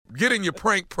Get in your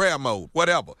prank prayer mode,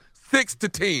 whatever. 6 to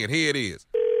 10, here it is.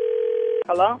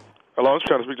 Hello? Hello, I was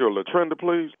trying to speak to Latrenda,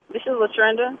 please. This is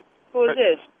Latrenda. Who is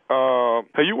this?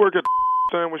 Hey, you work at the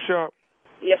sandwich shop?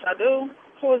 Yes, I do.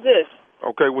 Who is this?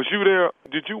 Okay, was you there?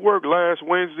 Did you work last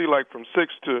Wednesday, like from 6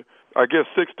 to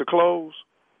close?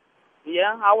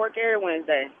 Yeah, I work every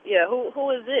Wednesday. Yeah, who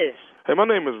is this? Hey, my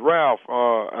name is Ralph,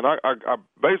 and I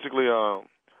basically,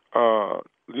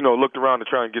 looked around to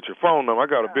try and get your phone number. I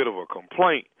got a bit of a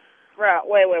complaint. Ralph,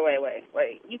 wait.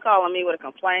 You calling me with a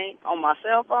complaint on my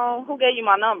cell phone? Who gave you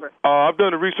my number? I've done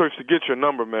the research to get your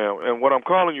number, ma'am, and what I'm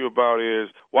calling you about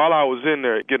is, while I was in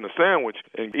there getting a sandwich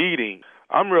and eating,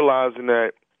 I'm realizing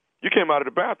that you came out of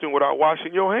the bathroom without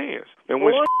washing your hands. And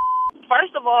when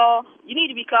First of all, you need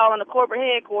to be calling the corporate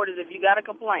headquarters if you got a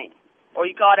complaint. Or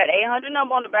you call that 800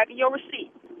 number on the back of your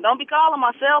receipt. Don't be calling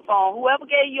my cell phone. Whoever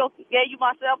gave you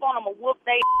my cell phone, I'm going to whoop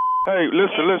they. Hey,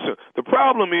 listen. The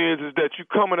problem is that you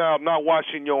coming out not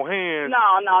washing your hands.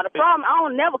 No. The problem, I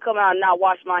don't never come out and not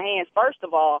wash my hands, first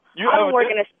of all. I've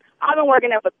been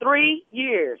working there for 3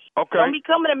 years. Okay. Don't be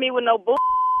coming at me with no bull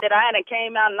that I hadn't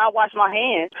came out and not washed my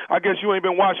hands. I guess you ain't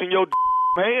been washing your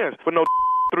hands for no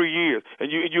 3 years. And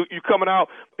you coming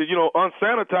out,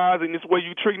 unsanitized, and this way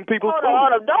you treating people. Hold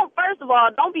on. First of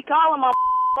all, don't be calling my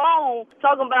phone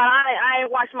talking about I ain't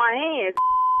washed my hands.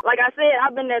 Like I said,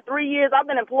 I've been there 3 years. I've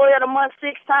been employee of the month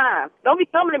 6 times. Don't be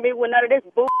coming at me with none of this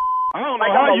bull. I don't know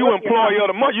how you employee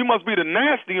of the month. You must be the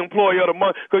nasty employee of the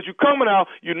month because you coming out,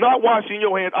 you're not washing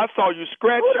your hands. I saw you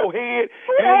scratch your head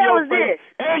and your face,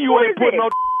 and you ain't putting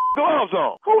no gloves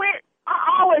on. Who is?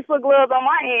 I always put gloves on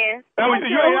my hands.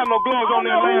 You ain't have no gloves on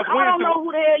there last Wednesday. I don't know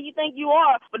who the hell you think you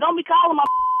are, but don't be calling my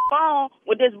phone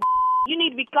with this. You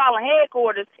need to be calling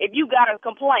headquarters if you got a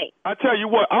complaint. I tell you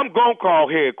what, I'm going to call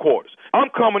headquarters. I'm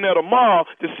coming there tomorrow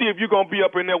to see if you're going to be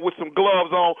up in there with some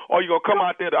gloves on or you're going to come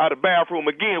out there out of the bathroom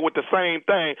again with the same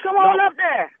thing. Come on up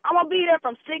there. I'm going to be there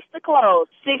from 6 to close.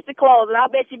 6 to close. And I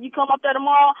bet you if you come up there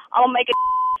tomorrow, I'm going to make a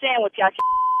sandwich out your.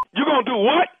 You going to do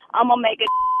what? I'm going to make a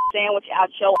sandwich out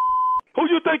your. Who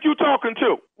you think you talking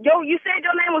to? Yo, you said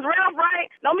your name was Ralph, right?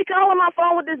 Don't be calling my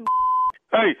phone with this.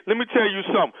 Hey, let me tell you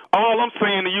something. All I'm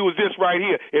saying to you is this right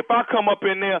here. If I come up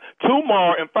in there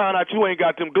tomorrow and find out you ain't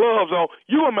got them gloves on,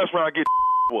 you gonna mess around and get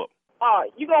whooped. Oh,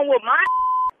 you gonna whoop my?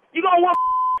 You gonna whoop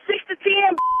 6 to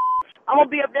 10? I'm gonna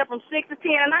be up there from 6 to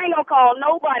 10, and I ain't gonna call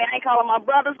nobody. I ain't calling my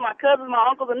brothers, my cousins, my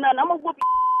uncles, or nothing. I'm gonna whoop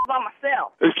by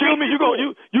myself. Excuse me, you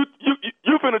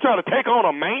finna try to take on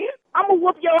a man? I'm gonna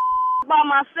whoop your by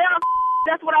myself.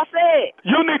 That's what I said.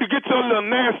 You need to get your little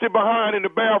nasty behind in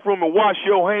the bathroom and wash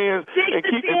your hands and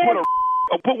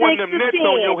put one of them nets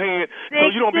on your hand so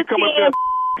you don't be coming up there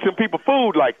some people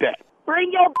food like that.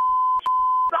 Bring your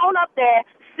on up there,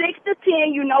 6 to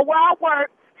 10. You know where I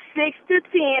work, 6 to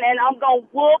 10, and I'm gonna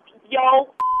whoop your.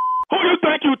 Who you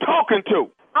think you talking to?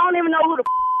 I don't even know who the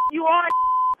you are,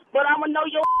 but I'm gonna know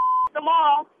your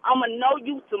tomorrow. I'm gonna know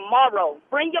you tomorrow.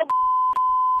 Bring your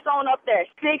on up there,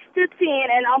 6 to 10,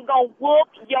 and I'm gonna whoop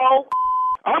your.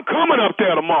 I'm coming up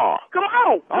there tomorrow. Come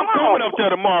on. I'm coming up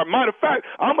there tomorrow. Matter of fact,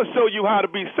 I'm gonna show you how to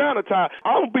be sanitized.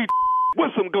 I'm gonna be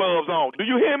with some gloves on. Do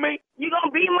you hear me? You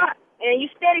gonna be my, and you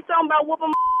steady talking about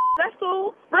whooping. That's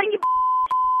cool. Bring your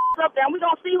up there, and we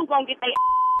gonna see who's gonna get their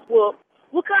whooped.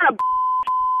 What kind of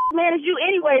man is you,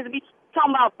 anyways, to be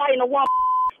talking about fighting a woman?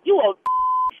 You a.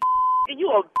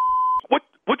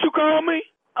 What you call me?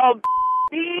 A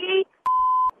B-T-H.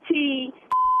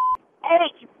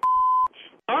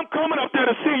 I'm coming up there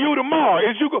to see you tomorrow.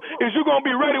 Is you gonna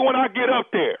be ready when I get up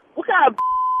there? What kind of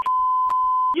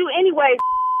you anyways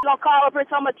gonna call up here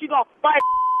talking about you gonna fight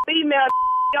female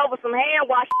over some hand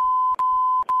wash?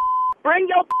 Bring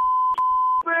your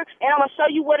and I'm gonna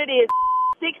show you what it is.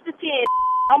 6 to 10.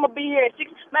 I'm gonna be here at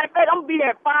 6. Matter of fact, I'm gonna be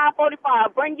there at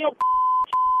 5:45. Bring your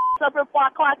up here before I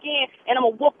clock in, and I'm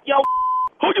gonna whoop your.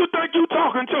 Who you think you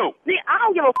talking to? I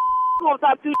don't give a who I'm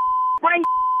talking to. Bring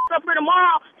up here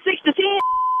tomorrow, 6 to 10.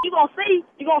 You gonna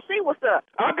see what's up.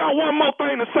 I got one more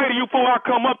thing to say to you before I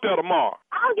come up there tomorrow.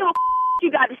 I don't give a you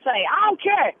got to say. I don't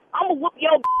care. I'm gonna whoop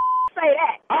your. Say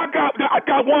that. I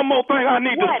got one more thing I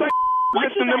need to say. What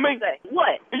Listen to me. Say?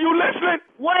 What? Are you listening?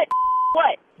 What?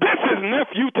 This is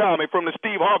Nephew Tommy from the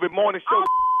Steve Harvey Morning Show.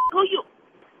 Who you?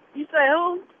 You say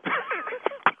who?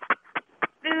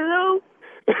 This is who?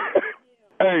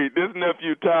 Hey, this is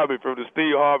Nephew Tommy from the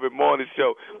Steve Harvey Morning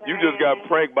Show. Man. You just got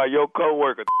pranked by your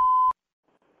coworker.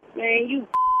 Man, you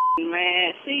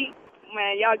man. See,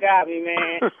 man, y'all got me,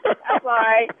 man. That's all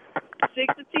right.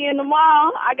 6 to 10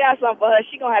 tomorrow. I got something for her.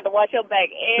 She gonna have to watch her back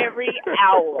every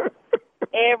hour.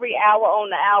 Every hour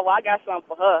on the hour. I got something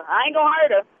for her. I ain't gonna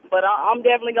hurt her, but I'm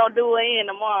definitely gonna do her in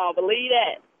tomorrow. Believe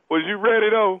that. Was you ready,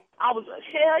 though? I was,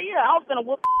 hell yeah, I was gonna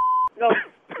whoop go,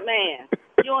 man,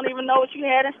 you don't even know what you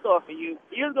had in store for you.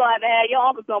 You was going to have your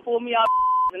uncle come pull me off,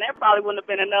 and that probably wouldn't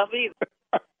have been enough either.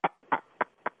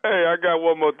 Hey, I got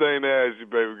one more thing to ask you,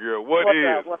 baby girl. What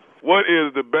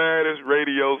is the baddest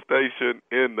radio station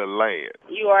in the land?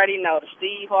 You already know, the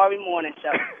Steve Harvey Morning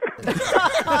Show.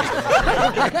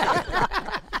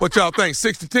 What y'all think?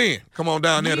 6 to 10. Come on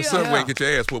down there to Subway and get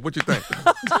your ass whooped. What you think?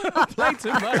 Play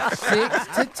too much. 6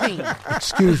 to 10.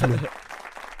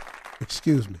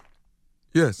 Excuse me.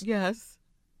 Yes. Yes.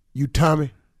 You Tommy?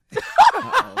 Yeah,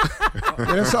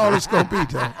 that's all it's going to be,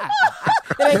 Tommy.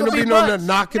 Ain't gonna be no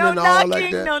knocking and all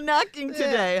like that. No knocking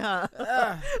today, huh?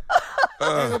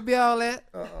 Ain't gonna be all that.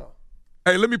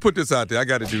 Hey, let me put this out there. I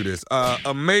got to do this.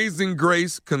 Amazing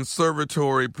Grace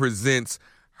Conservatory presents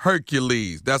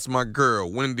Hercules. That's my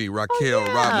girl, Wendy Raquel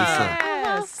Robinson.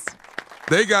 Yes.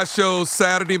 They got shows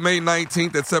Saturday, May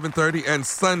 19th at 7:30 and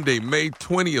Sunday, May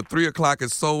 20th, 3 o'clock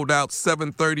is sold out,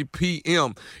 7:30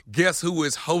 p.m. Guess who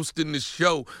is hosting the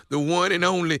show? The one and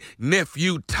only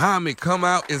nephew Tommy. Come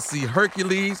out and see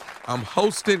Hercules. I'm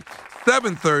hosting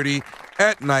 7:30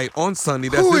 at night on Sunday.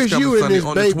 That's who this is coming you in Sunday this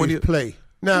on the baby 20th. play?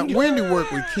 Now, Wendy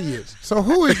work with kids. So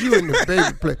who is you in the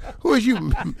baby play? Who is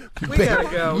you? We gotta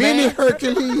go. Mini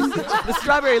Hercules? The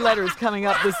Strawberry Letter is coming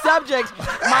up. The subject, my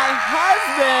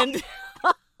husband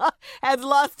has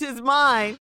lost his mind.